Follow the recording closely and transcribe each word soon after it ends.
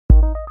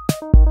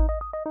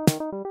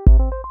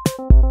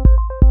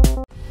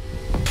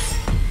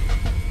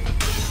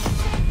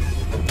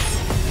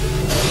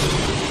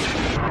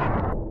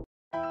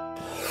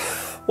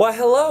Why,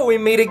 hello, we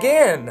meet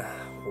again.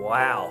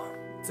 Wow,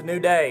 it's a new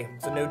day,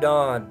 it's a new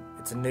dawn,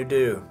 it's a new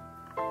dew.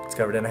 It's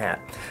covered in a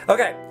hat.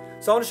 Okay,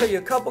 so I want to show you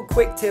a couple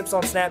quick tips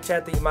on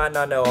Snapchat that you might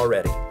not know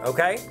already.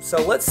 Okay, so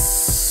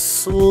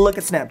let's look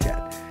at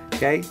Snapchat.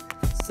 Okay,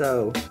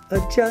 so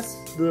adjust,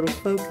 little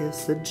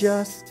focus,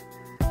 adjust.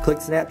 Click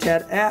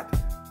Snapchat app,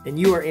 and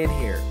you are in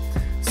here.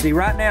 See,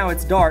 right now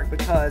it's dark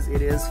because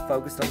it is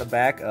focused on the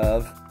back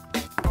of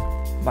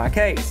my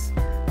case.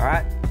 All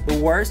right. The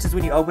worst is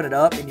when you open it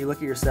up and you look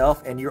at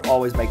yourself and you're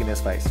always making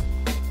this face.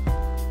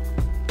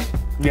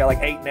 Yeah, like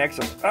 8 next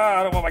to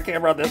I don't want my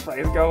camera on this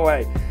face. Go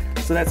away.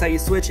 So that's how you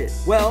switch it.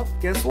 Well,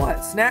 guess what?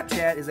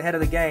 Snapchat is ahead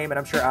of the game, and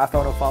I'm sure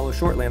iPhone will follow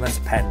shortly unless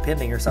it's patent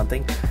pending or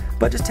something.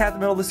 But just tap the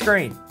middle of the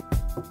screen.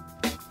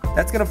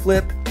 That's gonna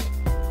flip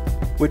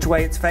which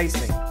way it's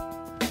facing.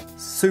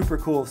 Super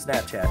cool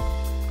Snapchat.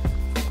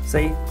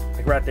 See?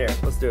 Like right there.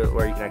 Let's do it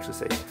where you can actually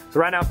see. So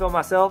right now I'm filming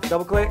myself.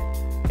 Double click.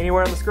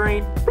 Anywhere on the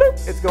screen,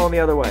 bloop, it's going the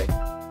other way.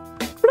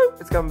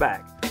 Bloop, it's coming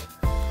back.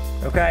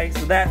 Okay,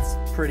 so that's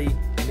pretty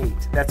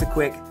neat. That's a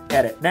quick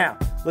edit. Now,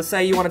 let's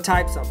say you want to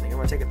type something. I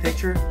want to take a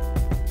picture.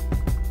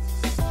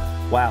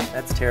 Wow,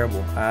 that's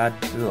terrible. Ugh,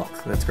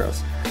 that's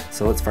gross.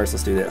 So let's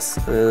do this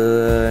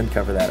and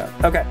cover that up.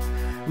 Okay,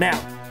 now,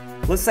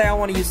 let's say I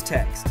want to use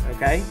text.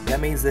 Okay, that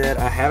means that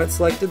I haven't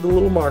selected the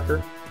little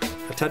marker.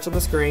 I touch on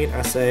the screen.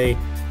 I say,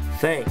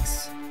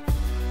 thanks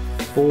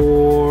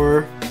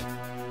for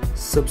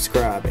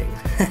subscribing.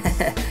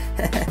 If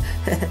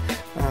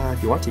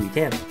you want to, you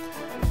can.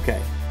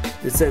 Okay.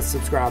 It says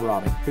subscribe,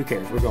 Robin. Who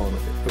cares? We're going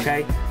with it.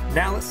 Okay.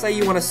 Now let's say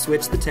you want to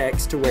switch the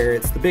text to where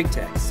it's the big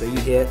text. So you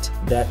hit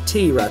that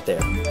T right there.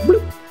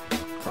 Bloop.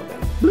 Calm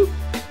down. Bloop.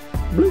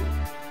 Bloop.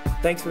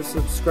 Thanks for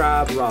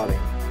subscribe, Robin.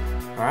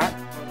 All right.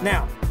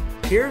 Now,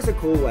 here's a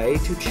cool way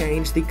to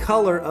change the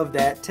color of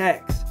that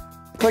text.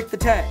 Click the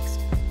text.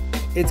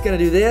 It's going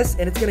to do this,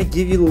 and it's going to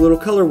give you the little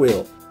color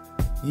wheel.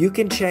 You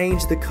can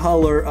change the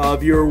color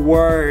of your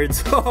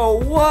words. Oh,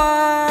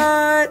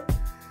 what?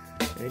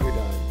 And you're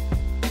done.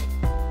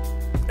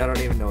 I don't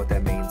even know what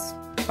that means.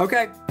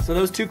 Okay, so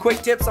those 2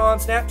 quick tips on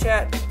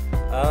Snapchat.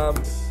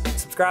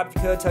 Subscribe if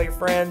you could. Tell your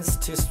friends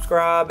to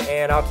subscribe,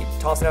 and I'll keep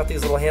tossing out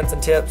these little hints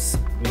and tips.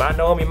 You might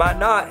know them, you might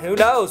not. Who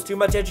knows? Too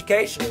much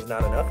education is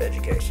not enough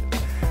education.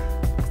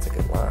 That's a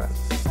good line.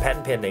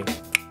 Patent pending.